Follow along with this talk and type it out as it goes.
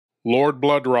Lord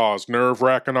Blood-Rah's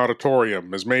Nerve-Wracking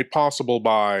Auditorium is made possible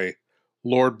by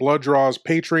Lord Blood-Rah's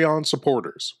Patreon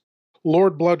supporters.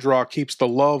 Lord Blood-Rah keeps the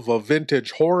love of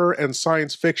vintage horror and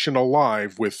science fiction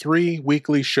alive with 3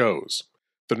 weekly shows: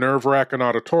 The Nerve-Wracking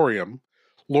Auditorium,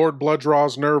 Lord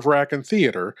Blood-Rah's Nerve-Wracking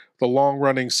Theater, the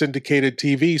long-running syndicated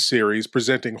TV series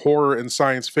presenting horror and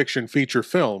science fiction feature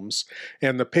films,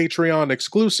 and the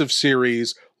Patreon-exclusive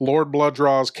series Lord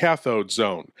Blood-Rah's Cathode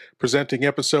Zone, presenting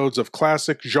episodes of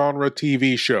classic genre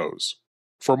TV shows.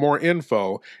 For more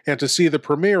info, and to see the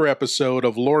premiere episode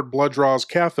of Lord Blood-Rah's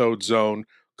Cathode Zone,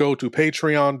 go to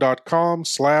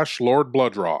patreon.com/Lord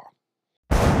Blood-Rah.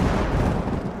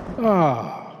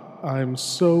 I'm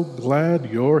so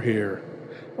glad you're here.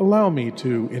 Allow me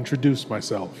to introduce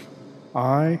myself.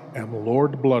 I am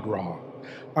Lord Blood-Rah.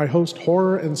 I host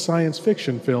horror and science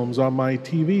fiction films on my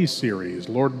TV series,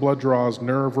 Lord Blood-Rah's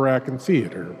Nerve-Wracking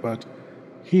Theater, but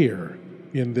here,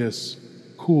 in this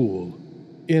cool,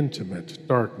 intimate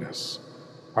darkness,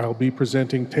 I'll be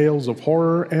presenting tales of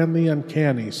horror and the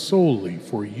uncanny solely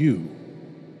for you,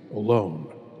 alone.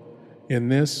 In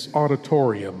this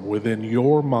auditorium within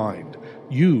your mind,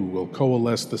 you will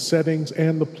coalesce the settings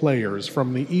and the players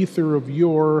from the ether of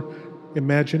your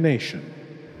imagination.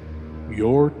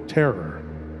 Your terror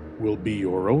will be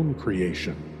your own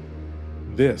creation.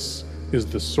 This is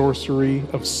the sorcery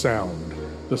of sound,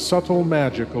 the subtle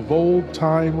magic of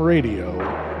old-time radio,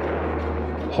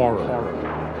 horror.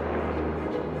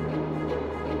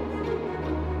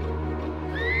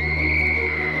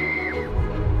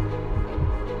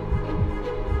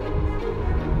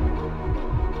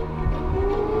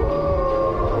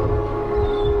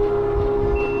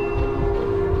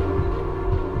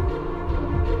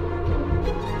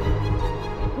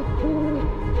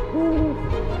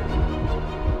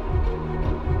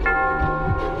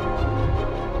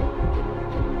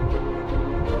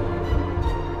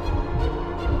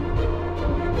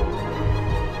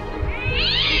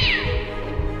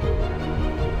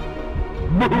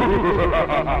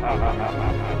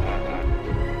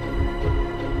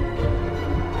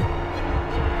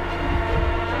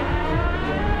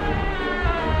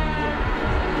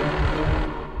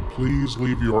 Please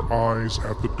leave your eyes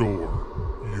at the door.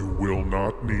 You will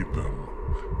not need them.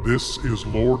 This is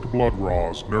Lord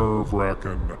Blood-Rah's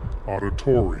Nerve-Wracking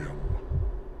Auditorium.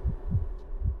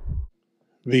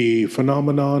 The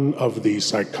phenomenon of the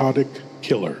psychotic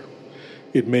killer.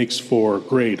 It makes for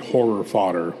great horror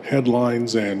fodder,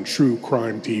 headlines, and true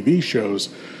crime TV shows,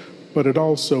 but it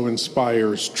also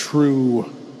inspires true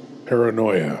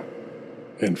paranoia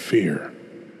and fear.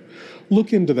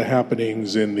 Look into the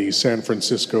happenings in the San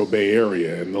Francisco Bay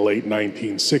Area in the late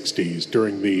 1960s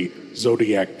during the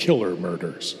Zodiac Killer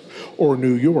murders, or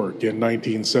New York in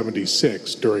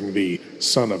 1976 during the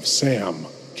Son of Sam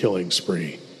killing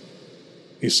spree.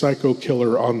 A psycho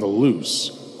killer on the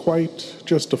loose, quite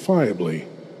justifiably,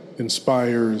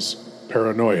 inspires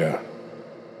paranoia,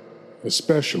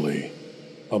 especially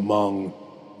among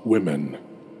women.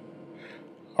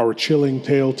 Our chilling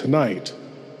tale tonight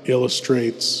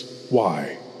illustrates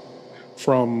why.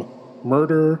 From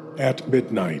Murder at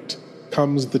Midnight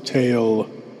comes the tale,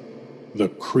 The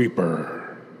Creeper.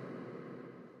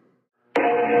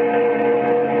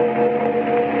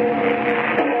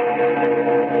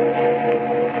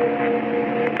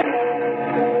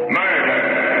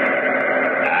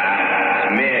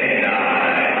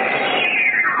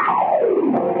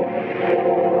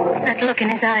 That look in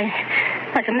his eyes,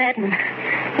 like a madman.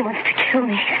 He wants to kill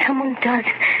me. Someone does.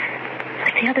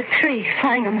 Like the other 3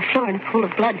 lying on the floor in a pool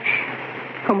of blood.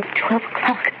 Almost 12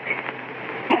 o'clock.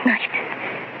 Midnight.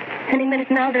 Any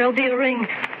minute now there'll be a ring.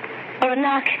 Or a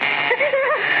knock.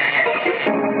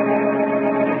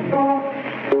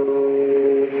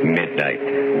 Midnight.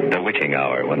 The witching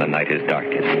hour when the night is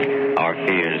darkest. Our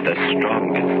fears the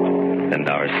strongest. And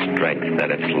our strength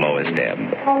at its lowest ebb.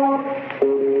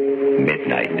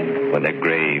 Midnight, when the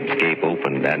graves gape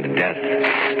open and death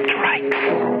strikes.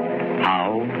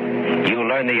 How? You'll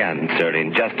learn the answer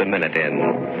in just a minute in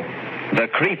The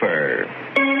Creeper.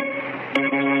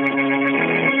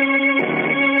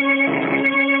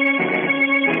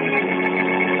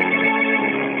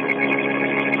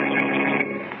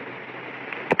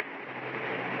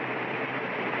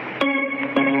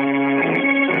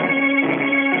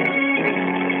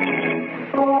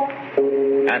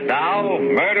 And now,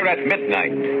 Murder at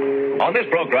Midnight. On this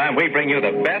program, we bring you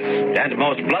the best and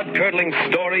most blood-curdling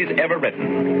stories ever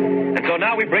written. And so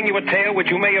now we bring you a tale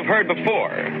which you may have heard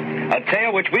before. A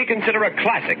tale which we consider a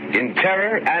classic in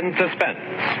terror and suspense.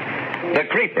 The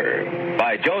Creeper,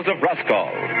 by Joseph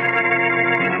Ruskall.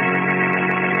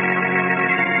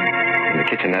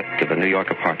 kitchenette of a New York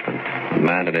apartment. A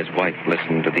man and his wife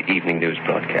listened to the evening news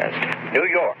broadcast. New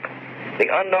York.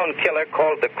 The unknown killer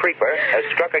called the Creeper has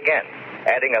struck again,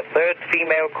 adding a third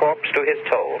female corpse to his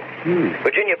toll.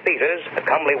 Virginia Peters, a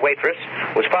comely waitress,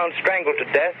 was found strangled to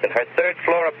death in her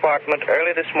third-floor apartment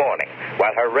early this morning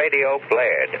while her radio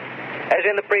blared. As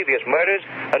in the previous murders,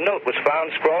 a note was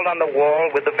found scrawled on the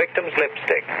wall with the victim's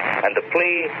lipstick, and the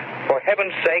plea, "For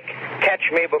heaven's sake, catch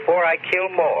me before I kill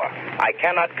more. I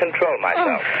cannot control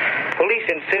myself." Police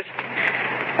insist...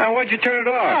 Why'd you turn it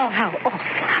off? Oh, how awful,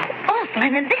 how awful.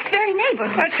 And in this very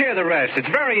neighborhood. Let's hear the rest. It's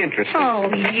very interesting. Oh,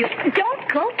 you don't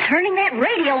go turning that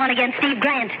radio on again, Steve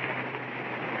Grant.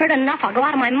 Heard enough. I'll go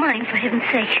out of my mind, for heaven's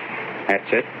sake.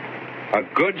 That's it. A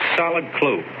good, solid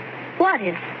clue. What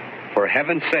is? For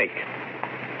heaven's sake.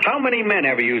 How many men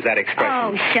ever use that expression?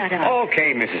 Oh, shut up.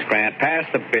 Okay, Mrs. Grant. Pass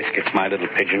the biscuits, my little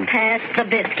pigeon. Pass the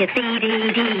biscuits. Eat,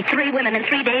 eat, eat. 3 women in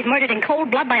 3 days murdered in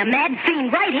cold blood by a mad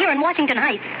fiend right here in Washington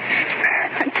Heights.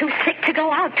 I'm too sick to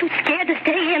go out, too scared to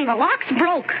stay in. The lock's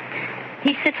broke.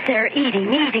 He sits there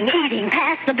eating, eating.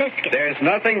 Pass the biscuits. There's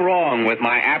nothing wrong with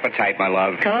my appetite, my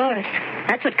love. Of course.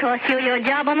 That's what cost you your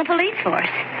job on the police force.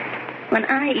 When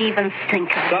I even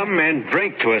think of... Some men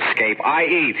drink to escape. I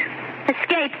eat.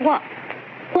 Escape what?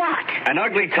 What? An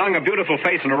ugly tongue, a beautiful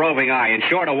face, and a roving eye. In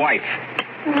short, a wife.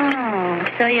 Oh,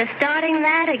 so you're starting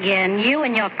that again. You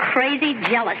and your crazy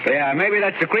jealousy. Yeah, maybe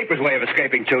that's the Creeper's way of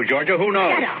escaping, too, Georgia. Who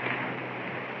knows? Shut up.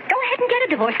 Go ahead and get a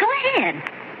divorce. Go ahead.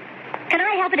 Can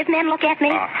I help it if men look at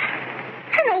me?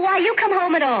 I don't know why you come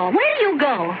home at all. Where do you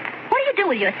go? What do you do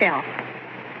with yourself?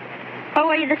 Where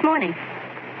were you this morning?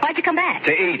 Why'd you come back?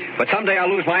 To eat. But someday I'll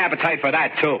lose my appetite for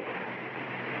that, too.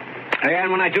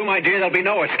 And when I do, my dear, there'll be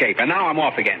no escape. And now I'm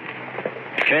off again.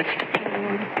 Kiss.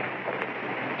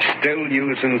 Still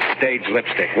using stage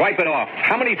lipstick. Wipe it off.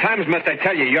 How many times must I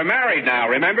tell you? You're married now,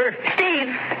 remember? Steve,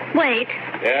 wait.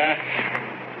 Yeah?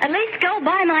 At least go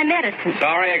buy my medicine.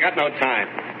 Sorry, I got no time.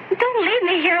 Don't leave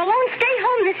me here alone. Stay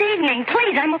home this evening.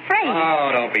 Please, I'm afraid.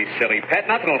 Oh, don't be silly, pet.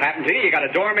 Nothing will happen to you. You got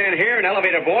a doorman here, an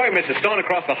elevator boy, Mrs. Stone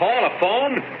across the hall, a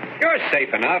phone. You're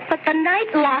safe enough. But the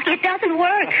night lock, it doesn't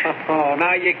work. Oh,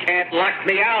 now you can't lock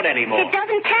me out anymore. It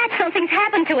doesn't catch. Something's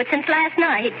happened to it since last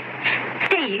night.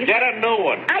 Steve. Get a new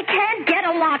one. I can't get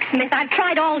a locksmith. I've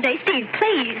tried all day. Steve,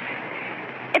 please.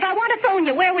 If I want to phone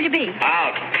you, where will you be?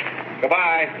 Out.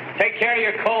 Goodbye. Take care of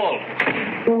your cold.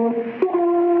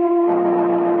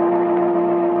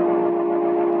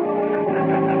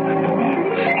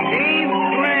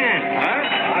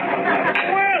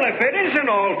 It isn't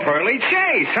old Pearly.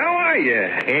 Chase, how are you?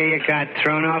 Here you got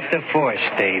thrown off the force,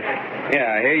 Steve.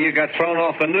 Yeah, I hear you got thrown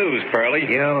off the news, Pearly.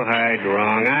 You heard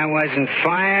wrong. I wasn't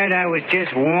fired. I was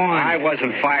just warned. I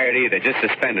wasn't fired either, just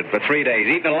suspended for 3 days.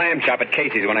 Eating a lamb chop at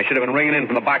Casey's when I should have been ringing in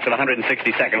from the box at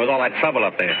 162nd with all that trouble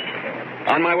up there.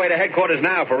 On my way to headquarters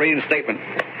now for reinstatement.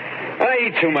 I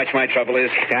eat too much, my trouble is.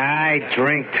 I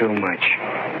drink too much.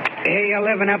 Hey, you're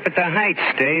living up at the Heights,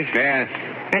 Steve.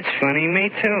 Yeah. That's funny, me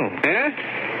too. Yeah?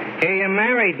 Hey, you're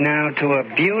married now to a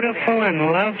beautiful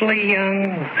and lovely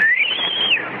young...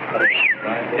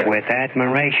 with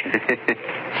admiration.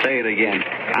 Say it again.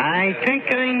 I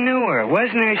think I knew her.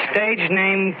 Wasn't her stage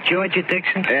name Georgia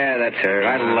Dixon? Yeah, that's her.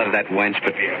 I love that wench,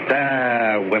 but,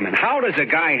 women. How does a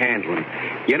guy handle them?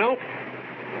 You know,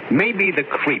 maybe the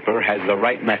Creeper has the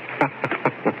right method.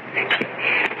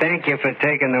 Thank you for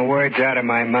taking the words out of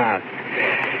my mouth.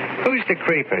 Who's the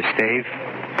Creeper, Steve?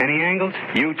 Any angles?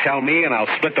 You tell me, and I'll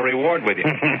split the reward with you.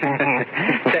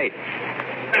 Say,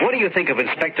 what do you think of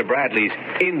Inspector Bradley's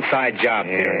inside job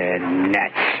here?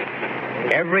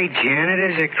 Nuts. Every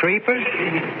janitor's a creeper?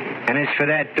 And as for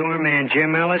that doorman,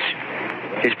 Jim Ellis,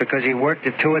 just because he worked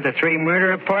at 2 of the 3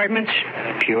 murder apartments?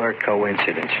 Pure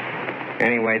coincidence.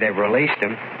 Anyway, they've released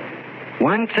him.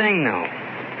 One thing, though,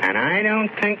 and I don't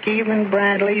think even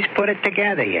Bradley's put it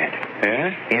together yet.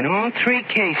 Yeah? In all 3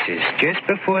 cases, just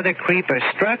before the Creeper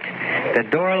struck, the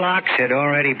door locks had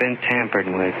already been tampered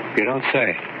with. You don't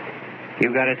say.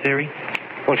 You got a theory?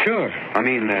 Well, sure. I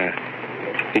mean,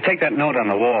 you take that note on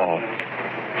the wall.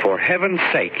 For heaven's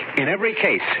sake, in every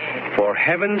case, for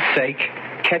heaven's sake,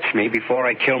 catch me before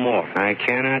I kill more. I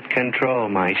cannot control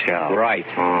myself. Right.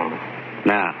 Oh.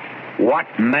 Now,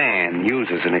 what man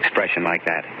uses an expression like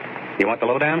that? You want the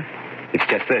lowdown? It's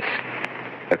just this.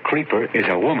 A creeper is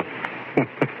a woman.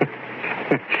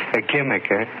 A gimmick,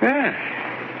 huh?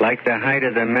 Yeah. Like the height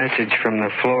of the message from the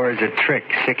floor is a trick,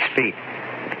 6 feet.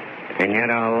 And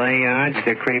yet I'll lay odds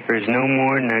the creeper's no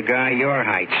more than a guy your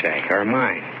height, say, or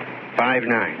mine.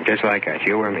 5'9", just like us,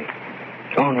 you or me.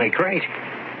 Only crazy.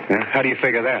 Yeah, how do you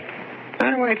figure that?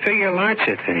 How do I figure lots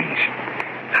of things?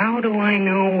 How do I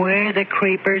know where the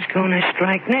creeper's going to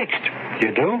strike next?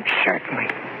 You do? Certainly.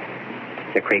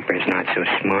 The creeper's not so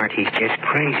smart. He's just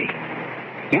crazy.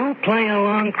 You play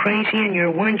along crazy and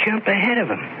you're one jump ahead of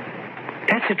him.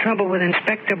 That's the trouble with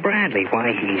Inspector Bradley.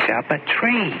 Why, he's up a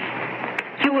tree.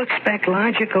 You expect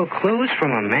logical clues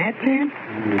from a madman?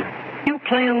 You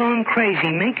play along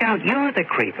crazy, make out you're the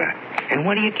creeper. And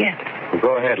what do you get? Well,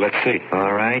 go ahead, let's see.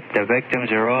 All right, the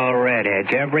victims are all redheads,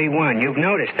 every one. You've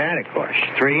noticed that, of course.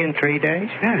 3 in 3 days?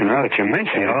 Yeah, now that you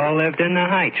mention They it. all lived in the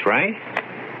Heights, right?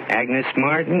 Agnes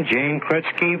Martin, Jane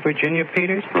Krutsky, Virginia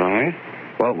Peters? Right.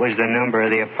 What was the number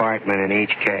of the apartment in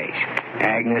each case?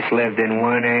 Agnes lived in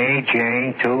 1A,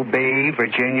 Jane 2B,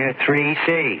 Virginia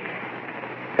 3C.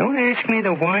 Don't ask me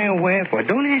the why or wherefore.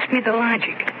 Don't ask me the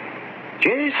logic.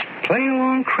 Just play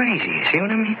along crazy, you see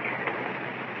what I mean?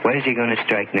 Where's he going to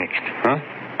strike next? Huh?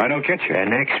 I don't get you. The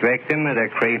next victim of the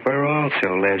creeper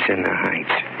also lives in the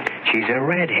Heights. She's a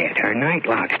redhead. Her night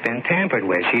lock's been tampered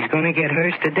with. She's going to get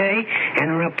hers today, and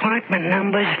her apartment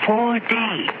number's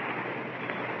 4D.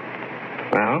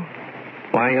 Well,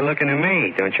 why are you looking at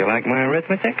me? Don't you like my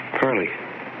arithmetic? Curly,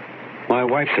 my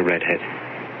wife's a redhead.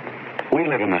 We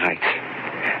live in the Heights.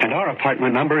 And our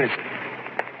apartment number is...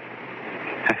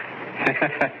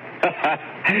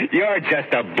 You're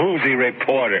just a boozy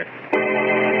reporter.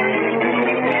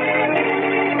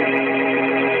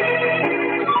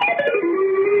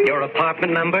 Your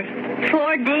apartment number?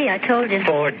 4D, I told you.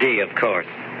 4D, of course.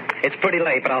 It's pretty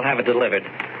late, but I'll have it delivered.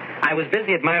 I was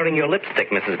busy admiring your lipstick,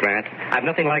 Mrs. Grant. I've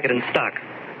nothing like it in stock.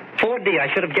 4D,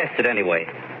 I should have guessed it anyway.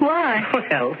 Why?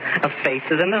 Well, a face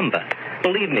is a number.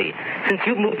 Believe me, since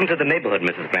you've moved into the neighborhood,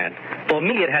 Mrs. Grant, for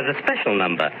me it has a special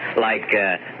number, like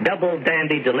Double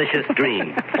Dandy Delicious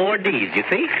Dream. 4Ds, you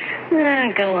see?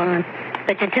 Go on.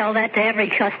 But you tell that to every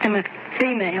customer.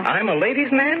 Female. I'm a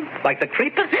ladies' man? Like the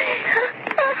creeper?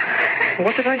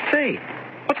 What did I say?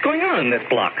 What's going on in this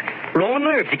block? Raw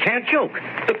nerves, you can't joke.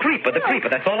 The creeper,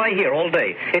 that's all I hear all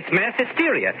day. It's mass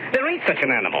hysteria. There ain't such an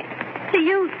animal.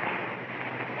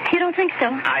 You don't think so?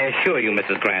 I assure you,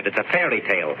 Mrs. Grant, it's a fairy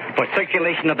tale for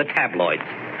circulation of the tabloids.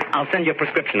 I'll send your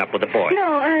prescription up with the boy.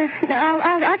 No,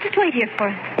 I'll just wait here for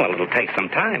it. Well, it'll take some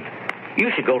time.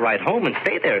 You should go right home and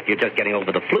stay there if you're just getting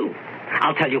over the flu.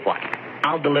 I'll tell you what.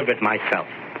 I'll deliver it myself.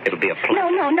 It'll be a pleasure.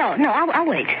 No. I'll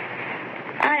wait.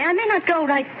 I may not go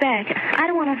right back. I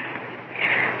don't want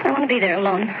to be there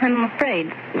alone. I'm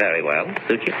afraid. Very well.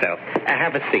 Suit yourself.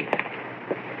 Have a seat.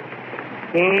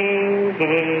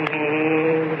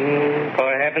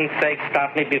 For heaven's sake,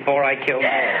 stop me before I kill more.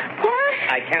 What?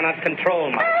 I cannot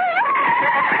control my...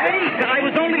 Wait! I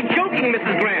was only joking,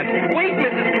 Mrs. Grant. Wait,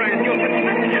 Mrs. Grant. Your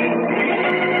prescription.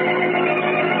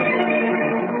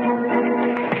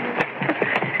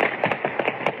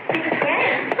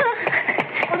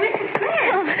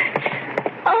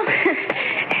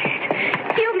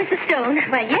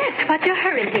 Why, yes. What's your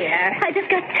hurry, dear? I just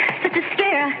got such a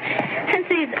scare since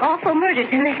these awful murders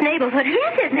in this neighborhood.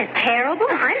 Yes, isn't it terrible?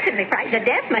 I'm simply frightened to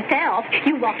death myself.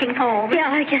 You walking home?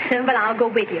 Yeah, I guess so. But I'll go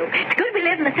with you. It's good we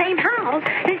live in the same house.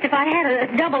 At least if I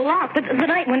had a double lock, but the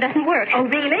night one doesn't work. Oh,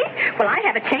 really? Well, I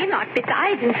have a chain lock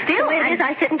besides, and still... The way it is,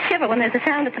 I sit and shiver when there's a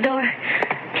sound at the door.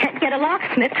 Can't get a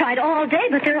locksmith. Tried all day,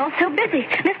 but they're all so busy.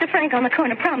 Mr. Frank on the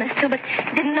corner promised to, but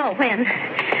didn't know when.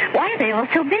 Why are they all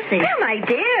so busy? Well, my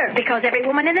dear, because every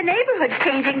woman in the neighborhood's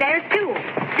changing theirs, too.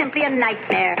 Simply a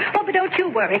nightmare. Oh, but don't you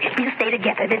worry. We'll stay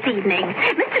together this evening.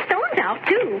 Mr. Stone's out,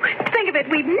 too. Think of it,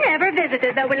 we've never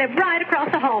visited, though we live right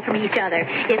across the hall from each other.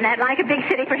 Isn't that like a big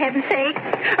city, for heaven's sake?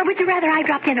 Or would you rather I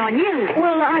dropped in on you?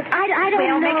 Well, I don't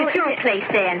know. Well, make it your place,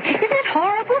 then. Isn't it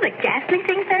horrible, the ghastly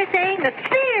things they're saying? The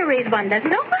theories one doesn't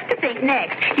know what to think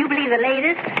next. You believe the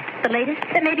latest? The latest?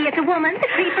 That maybe it's a woman, the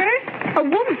creeper? A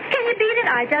woman? Can you beat it?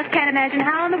 I just can't imagine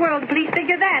how in the world the police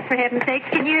figure that, for heaven's sake.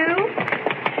 Can you?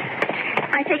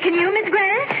 I say, can you, Miss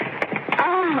Grant?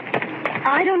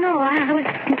 I don't know. I was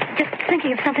just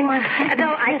thinking of something like...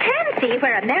 Though I can see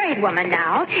where a married woman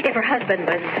now, if her husband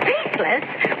was faithless,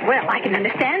 well, I can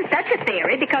understand such a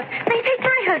theory, because they take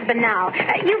my husband now.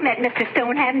 You've met Mr.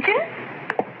 Stone, haven't you?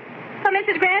 Oh,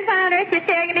 Mrs. Grant, why on earth you're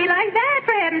staring at me like that,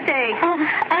 for heaven's sake?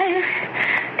 I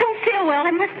don't feel well.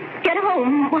 I must get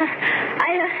home.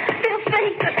 I feel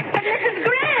faint. But Mrs.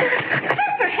 Grant,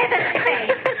 for heaven's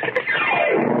sake.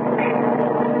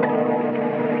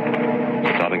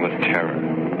 Sobbing with terror,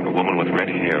 a woman with red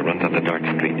hair runs up the dark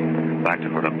street, back to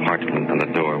her apartment on the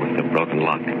door with the broken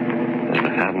lock. As the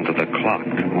hands of the clock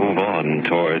move on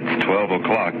towards 12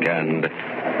 o'clock and...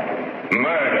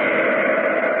 Murder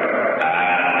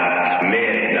at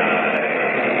midnight.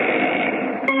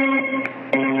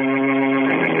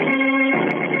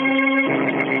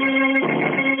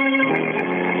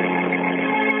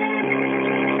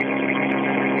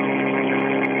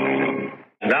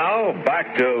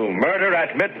 back to Murder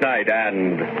at Midnight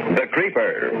and The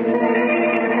Creeper.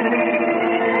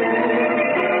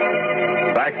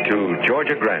 Back to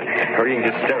Georgia Grant, hurrying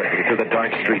hysterically through the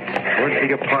dark streets towards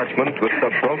the apartment with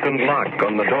the broken lock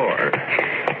on the door.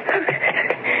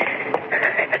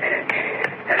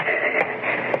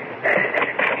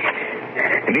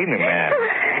 Good evening, ma'am.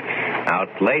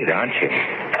 Out late, aren't you?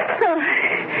 Oh,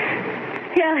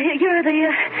 yeah, you're the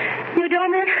new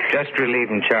doorman? Just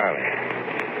relieving Charlie.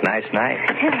 Nice night.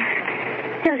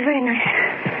 Yeah, it was very nice.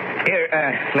 Here,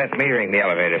 let me ring the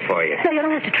elevator for you. No, you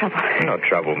don't have to trouble. No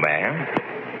trouble, ma'am.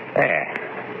 There.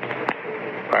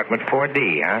 Apartment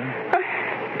 4D, huh?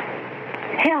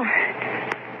 Hell,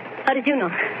 how did you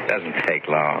know? Doesn't take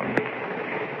long.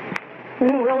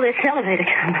 When will this elevator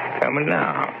come? Coming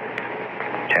now.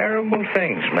 Terrible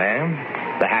things, ma'am.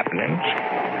 The happenings.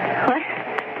 What?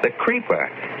 The creeper.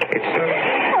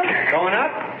 It's going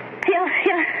up? Yeah.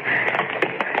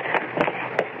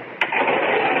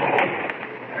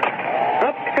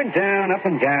 Up and down, up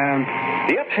and down.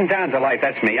 The ups and downs of life,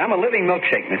 that's me. I'm a living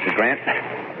milkshake, Mrs. Grant.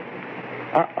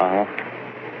 Uh-oh.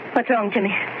 What's wrong,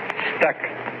 Jimmy? Stuck.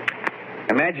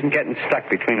 Imagine getting stuck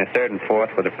between a third and fourth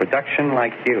with a production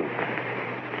like you.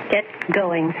 Get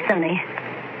going, Sonny.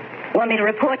 Want me to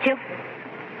report you?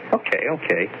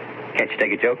 Okay. Can't you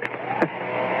take a joke?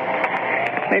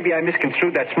 Maybe I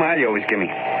misconstrued that smile you always give me.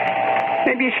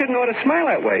 Maybe you shouldn't ought to smile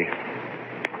that way.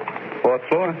 Fourth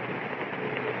floor?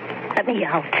 Let me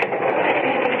out.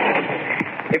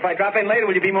 If I drop in later,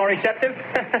 will you be more receptive?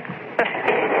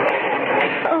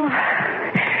 Oh,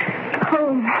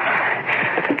 home.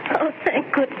 Oh,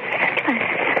 thank goodness.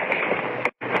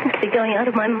 I must be going out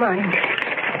of my mind.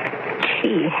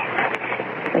 Key.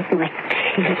 Where's my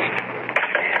key?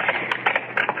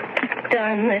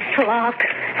 Darn this lock.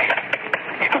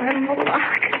 Darn the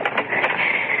lock.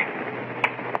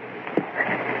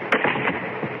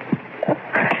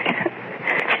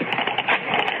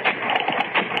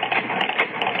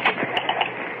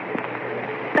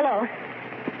 Hello.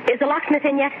 Is the locksmith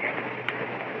in yet?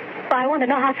 I want to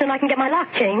know how soon I can get my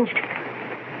lock changed.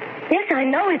 Yes, I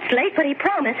know it's late, but he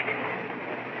promised.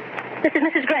 This is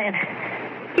Mrs. Grant.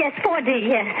 Yes, 4D,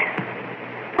 yes.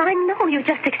 I know you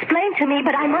just explained to me,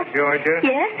 but I must... Georgia?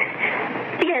 Yes?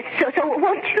 Yes, so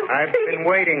won't you... I've been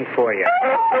waiting for you.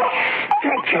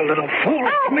 Don't you little fool.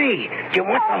 It's me. Do you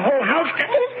want the whole house to...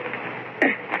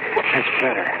 That's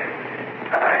better.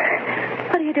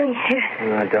 What are you doing here?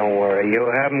 Oh, don't worry.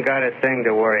 You haven't got a thing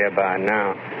to worry about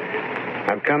now.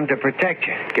 I've come to protect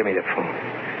you. Give me the phone.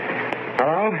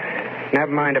 Hello?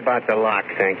 Never mind about the lock,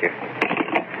 thank you.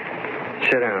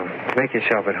 Sit down. Make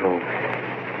yourself at home.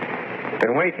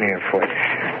 Been waiting here for you.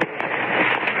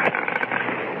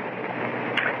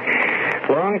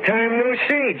 Long time no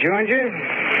see, Georgia.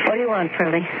 What do you want,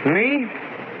 Pearlie? Me?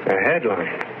 A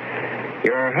headline.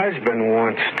 Your husband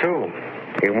wants, too.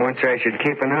 He wants I should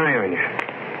keep an eye on you.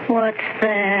 What's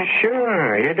that?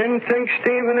 Sure. You didn't think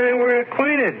Steve and I were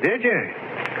acquainted, did you?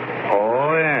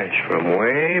 Oh, yes, from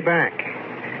way back.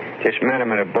 Just met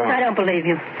him at a bar. I don't believe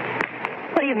you.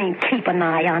 What do you mean, keep an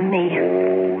eye on me?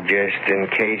 Oh, just in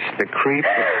case the creep...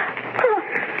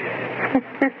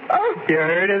 Oh. You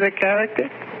heard of the character?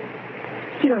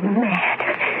 You're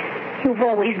mad. You've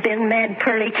always been mad,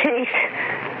 Pearlie Chase.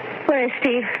 Where is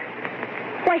Steve?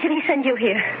 Why should he send you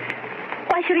here?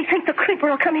 Why should he think the creeper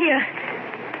will come here?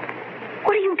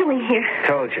 What are you doing here?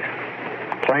 Told you.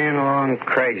 Playing along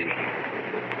crazy.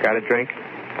 Got a drink?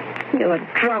 You're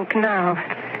drunk now.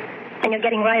 And you're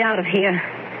getting right out of here.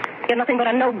 You're nothing but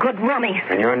a no-good rummy.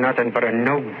 And you're nothing but a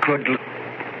no-good...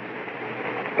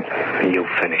 You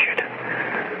finish it.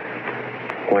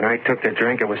 When I took the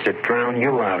drink, it was to drown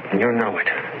you out, and you know it.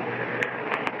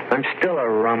 I'm still a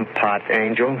rum pot,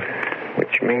 Angel,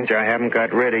 which means I haven't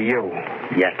got rid of you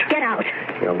yet. Get out.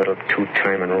 You little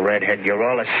two-timing redhead. You're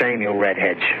all the same, you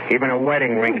redheads. Even a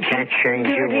wedding ring can't change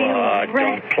you. Oh,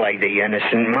 don't play the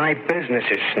innocent. My business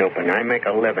is snooping. I make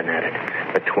a living at it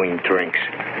between drinks.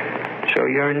 So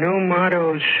your new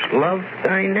motto's love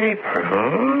thy neighbor,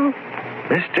 huh?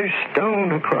 Mr.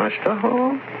 Stone across the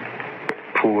hall?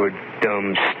 Poor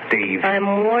dumb Steve. I'm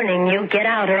warning you. Get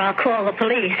out or I'll call the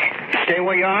police. Stay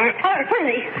where you are. Oh,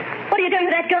 Pearlie, what are you doing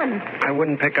with that gun? I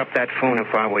wouldn't pick up that phone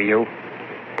if I were you.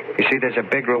 You see, there's a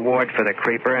big reward for the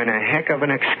creeper and a heck of an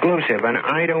exclusive, and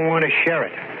I don't want to share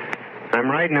it. I'm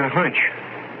riding a hunch.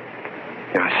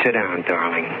 Now, sit down,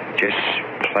 darling. Just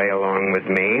play along with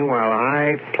me while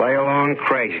I play along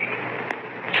crazy.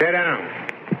 Sit down.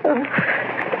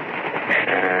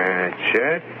 That's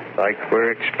it. Like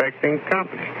we're expecting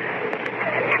company.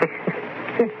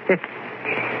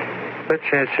 Let's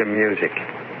have some music.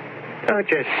 Don't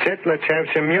just sit. Let's have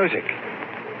some music.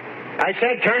 I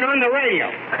said turn on the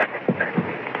radio.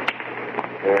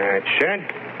 That's it.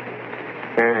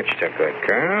 That's the good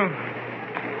girl.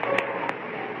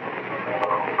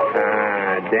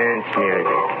 Dance music.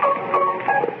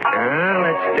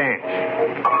 Let's dance.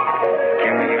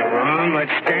 Give me a room,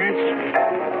 let's dance.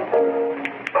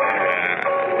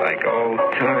 Like old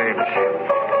times.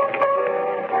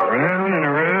 Around and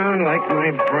around like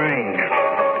my brain.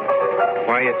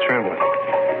 Why are you trembling?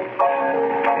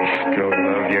 I still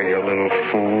love you, you little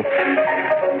fool.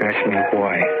 Ask me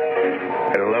why.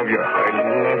 I love you,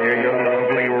 you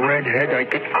lovely redhead. I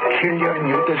could kill you and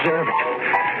you deserve it.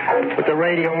 With the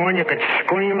radio on, you could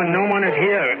scream and no one would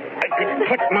hear. I could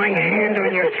put my hand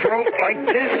on your throat like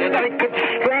this and I could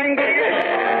strangle you.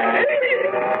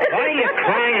 Why are you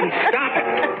crying? Stop it.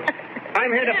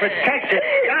 I'm here to protect you.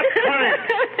 Stop crying.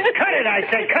 Cut it, I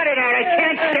say. Cut it out. I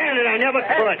can't stand it. I never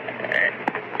could.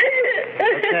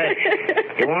 Okay.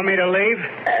 You want me to leave?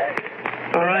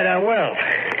 All right, I will.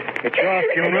 It's your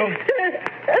funeral.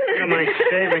 What am I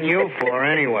saving you for,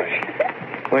 anyway?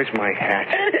 Where's my hat?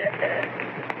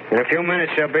 In a few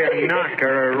minutes, there'll be a knock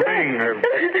or a ring, or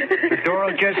the door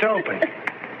will just open.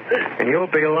 And you'll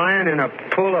be lying in a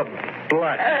pool of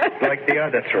blood like the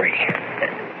other three.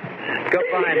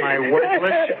 Goodbye, my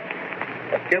worthless.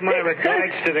 Give my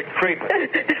regards to the creeper.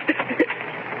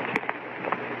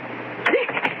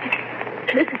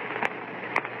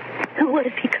 What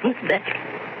if he comes back?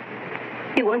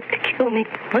 He wants to kill me.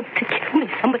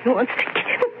 Somebody wants to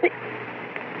kill me.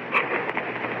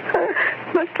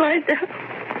 Must lie down.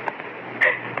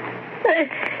 My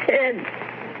head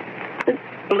is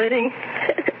splitting.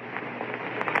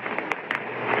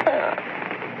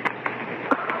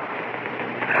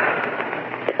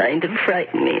 Trying to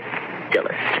frighten me. Still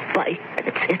a spite.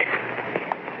 That's it.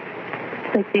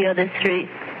 Like the other three.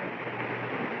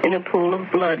 In a pool of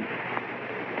blood.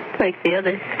 Like the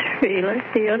other three.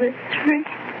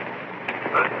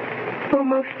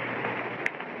 Almost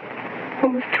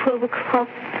 12 o'clock.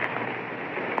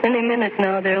 Any minute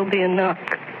now there'll be a knock.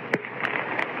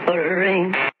 Or a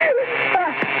ring.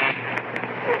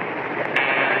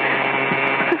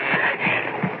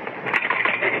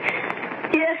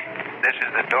 Yes? This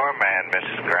is the doorman,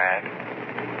 Mrs. Grant.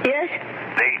 Yes?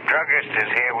 The druggist is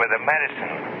here with a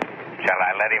medicine. Shall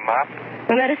I let him up?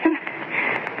 The medicine?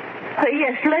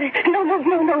 Yes, let it. No.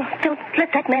 Don't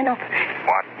let that man up.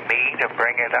 Want me to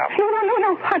bring it up?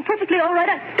 No. I'm perfectly all right.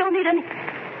 I don't need any.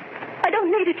 I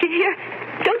don't need it, you hear?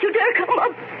 Don't you dare come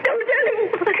up. Don't dare.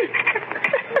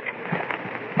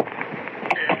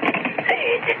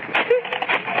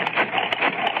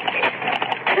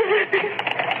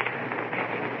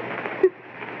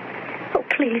 Oh,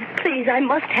 please, I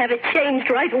must have it changed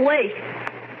right away.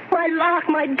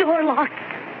 My door locked.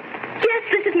 Yes,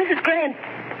 this is Mrs. Grant.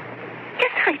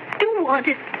 Yes, I do want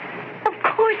it. Of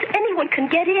course, anyone can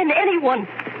get in, anyone.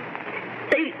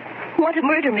 They want to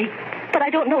murder me, but I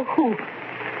don't know who.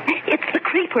 It's the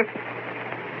creeper.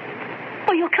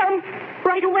 Oh, you'll come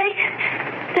right away?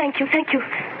 Thank you. Thank you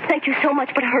so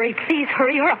much, but hurry, please,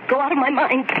 hurry, or I'll go out of my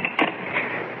mind.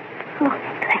 Oh,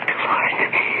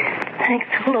 thank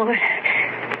the Lord.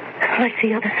 Like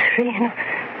the other three in a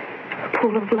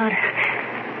pool of blood.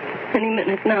 Any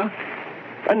minute now,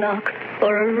 a knock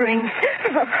or a ring.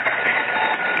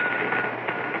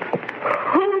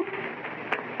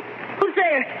 Who's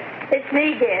there? It's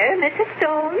me, dear, Mrs.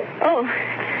 Stone. Oh,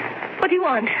 what do you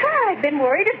want? I've been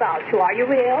worried about you. Are you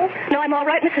ill? No, I'm all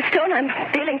right, Mrs. Stone. I'm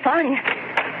feeling fine.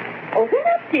 Open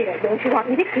up, dear. Don't you want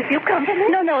me to keep you company?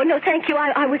 No, thank you.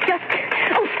 I was just...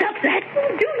 Oh, stop that. Oh,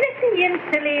 do let me in,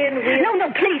 silly, and we'll... No,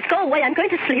 please, go away. I'm going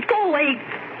to sleep. Go away.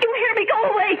 You hear me? Go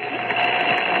away.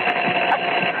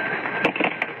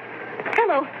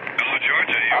 Hello. Hello,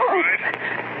 Georgia. You all right?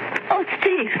 Oh,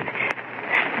 Steve.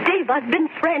 Steve, I've been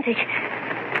frantic.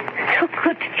 So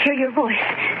good to hear your voice.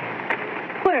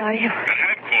 Where are you? At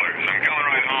headquarters. I'm going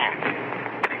right home.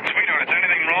 Sweetheart, is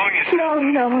anything wrong? You said... No,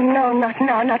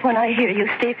 not when I hear you,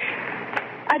 Steve.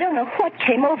 I don't know what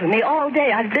came over me all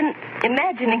day. I've been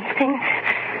imagining things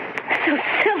so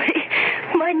silly.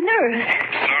 My nerves.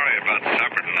 Sorry about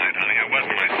supper tonight, honey. I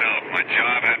wasn't myself. My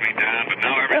job had me down, but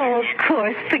now everything... Oh, of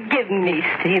course. Forgive me,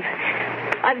 Steve.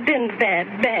 I've been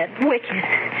bad, wicked.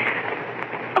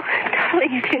 Oh,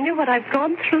 darling, if you knew what I've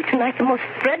gone through tonight, the most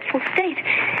dreadful state.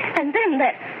 And then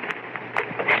that...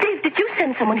 Steve, did you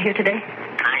send someone here today?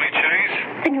 Curly Chase?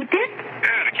 Then you did?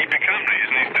 Yeah, to keep you company.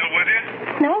 Isn't he still with you?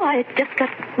 No, I just got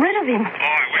rid of him. Oh,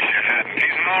 I wish you hadn't.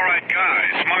 He's an all right guy.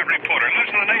 Smart reporter.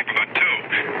 Lives in the neighborhood, too.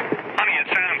 Honey, it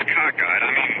sounds cockeyed.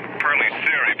 I mean, Pearlie's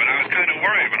theory, but I was kind of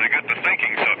worried when I got to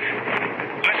thinking, so...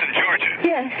 Listen, Georgia.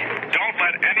 Yes? Don't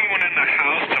let anyone in the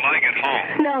house till I get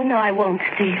home. No. No, I won't,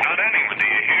 Steve. Not anyone, do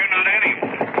you hear? Not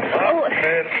anyone. Oh,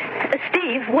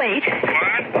 Steve, wait.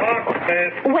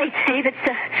 What? Wait, Steve. It's,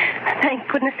 thank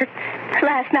goodness at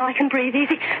last now I can breathe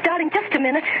easy. Darling, just a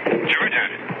minute. Georgia.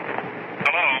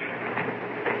 Hello?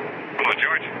 Hello,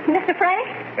 George. Mr. Frank?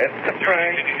 Mr.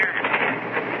 Frank. Can you hear me?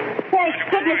 Thank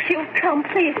goodness you've come.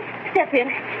 Please, step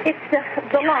in. It's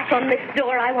the lock on this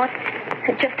door. I want...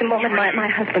 Just a moment. My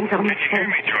husband's on the Can you hear phone.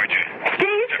 me, Georgia?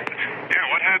 Steve? Yeah,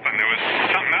 what happened? There was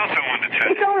something else I wanted to tell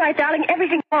It's you. all right, darling.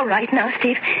 Everything's all right now,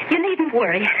 Steve. You needn't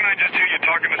worry. Didn't I just hear you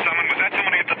talking to someone? Was that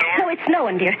somebody at the door? No, it's no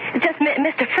one, dear. It's just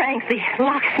Mr. Frank, the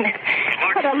locksmith.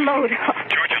 What a load.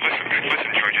 Georgia, listen,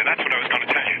 Georgia. That's what I was going to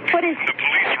tell you. What is... The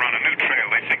police are on a new trail.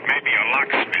 They think maybe a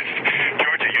locksmith.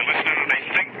 Georgia, you listening? They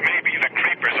think maybe the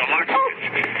creeper's a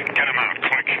locksmith. Get him out,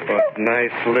 quick. What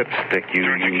nice lipstick you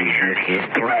Georgia, can you use, hear me?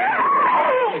 Mrs. Grant.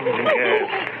 Yes.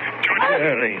 Georgia.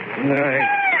 Very nice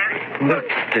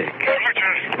lipstick. Georgia.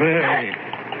 Very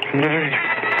nice.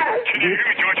 Can you hear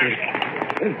me, Georgia?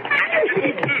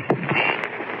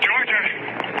 Georgia.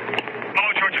 Hello,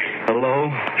 Georgia. Hello?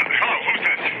 Hello, who's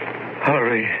this?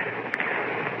 Hurry.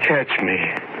 Catch me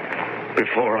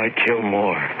before I kill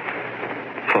more.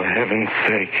 For heaven's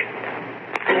sake.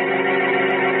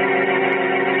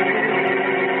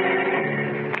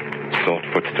 Soft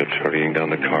footsteps hurrying down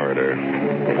the corridor,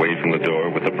 away from the door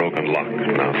with the broken lock,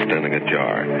 now standing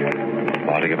ajar. The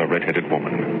body of a red-headed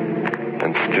woman.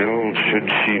 And still, should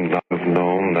she not have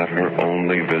known that her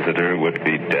only visitor would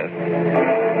be death?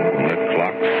 The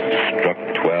clocks struck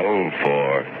 12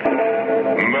 for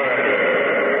murder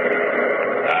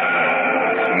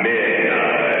at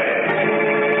midnight.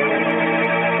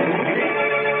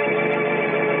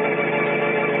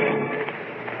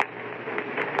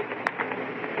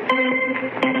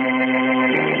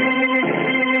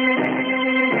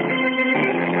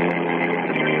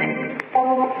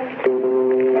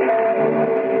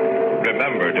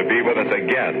 Remember to be with us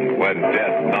again when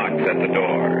death knocks at the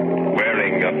door,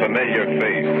 wearing a familiar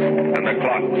face, and the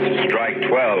clocks strike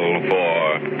 12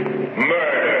 for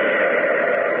murder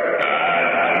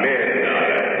at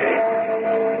midnight.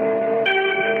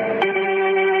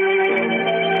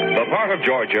 The part of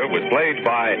Georgia was played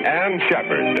by Ann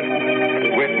Shepard.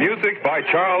 With music by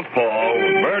Charles Paul,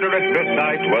 Murder at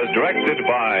Midnight was directed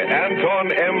by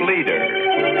Anton M. Leader.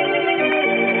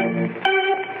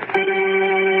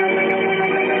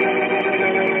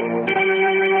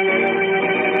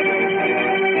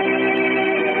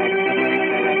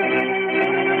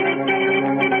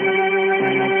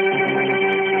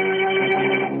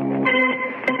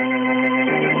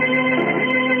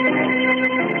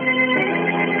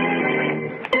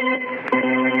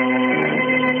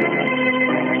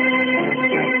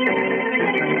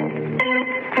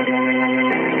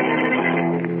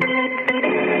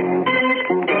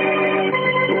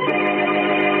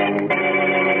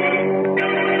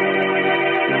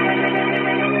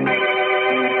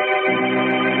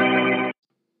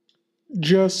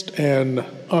 Just an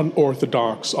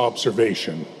unorthodox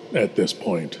observation at this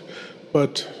point,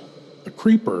 but the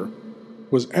Creeper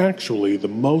was actually the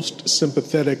most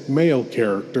sympathetic male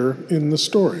character in the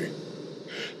story.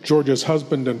 Georgia's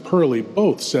husband and Pearlie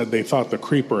both said they thought the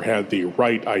Creeper had the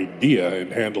right idea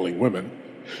in handling women.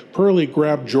 Pearlie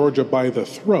grabbed Georgia by the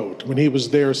throat when he was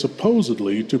there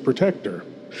supposedly to protect her.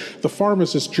 The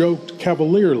pharmacist joked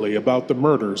cavalierly about the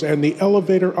murders, and the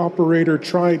elevator operator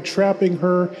tried trapping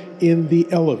her in the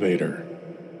elevator.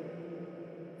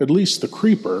 At least the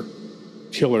Creeper,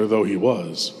 killer though he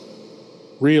was,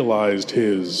 realized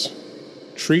his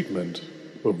treatment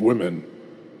of women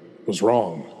was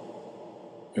wrong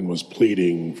and was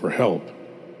pleading for help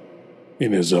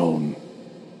in his own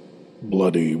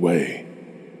bloody way.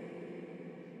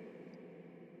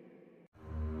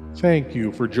 Thank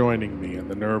you for joining me in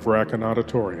the Nerve-Wracking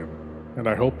Auditorium, and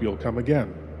I hope you'll come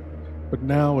again. But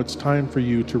now it's time for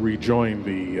you to rejoin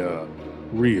the,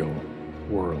 real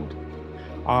world.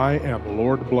 I am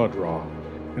Lord Bloodraw,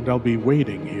 and I'll be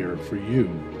waiting here for you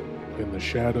in the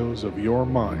shadows of your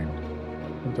mind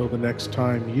until the next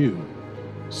time you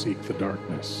seek the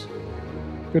darkness.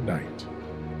 Good night.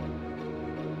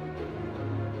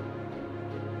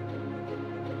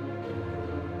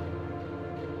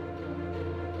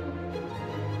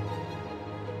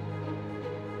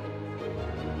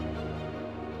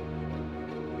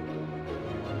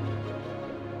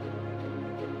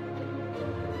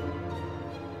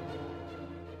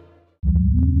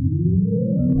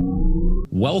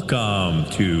 Welcome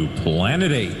to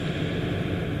Planet 8.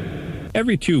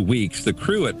 Every 2 weeks, the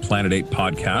crew at Planet 8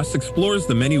 Podcast explores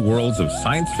the many worlds of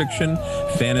science fiction,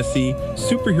 fantasy,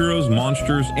 superheroes,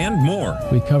 monsters, and more.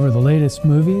 We cover the latest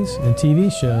movies and TV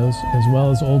shows, as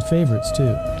well as old favorites,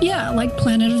 too. Yeah, like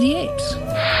Planet of the Apes. It's a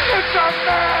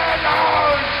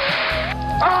madhouse!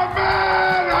 A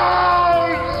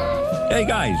madhouse! Hey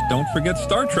guys, don't forget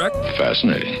Star Trek.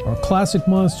 Fascinating. Or classic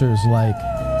monsters like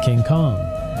King Kong,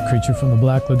 Creature from the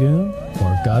Black Lagoon,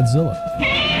 or Godzilla.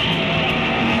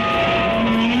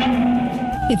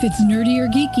 If it's nerdy or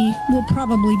geeky, we'll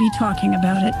probably be talking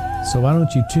about it. So why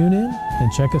don't you tune in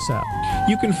and check us out?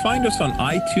 You can find us on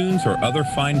iTunes or other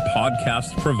fine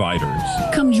podcast providers.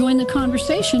 Come join the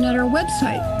conversation at our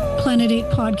website,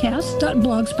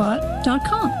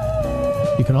 planet8podcast.blogspot.com.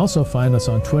 You can also find us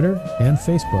on Twitter and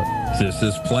Facebook. This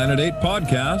is Planet 8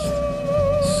 Podcast,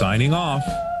 signing off.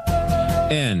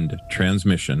 End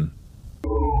transmission.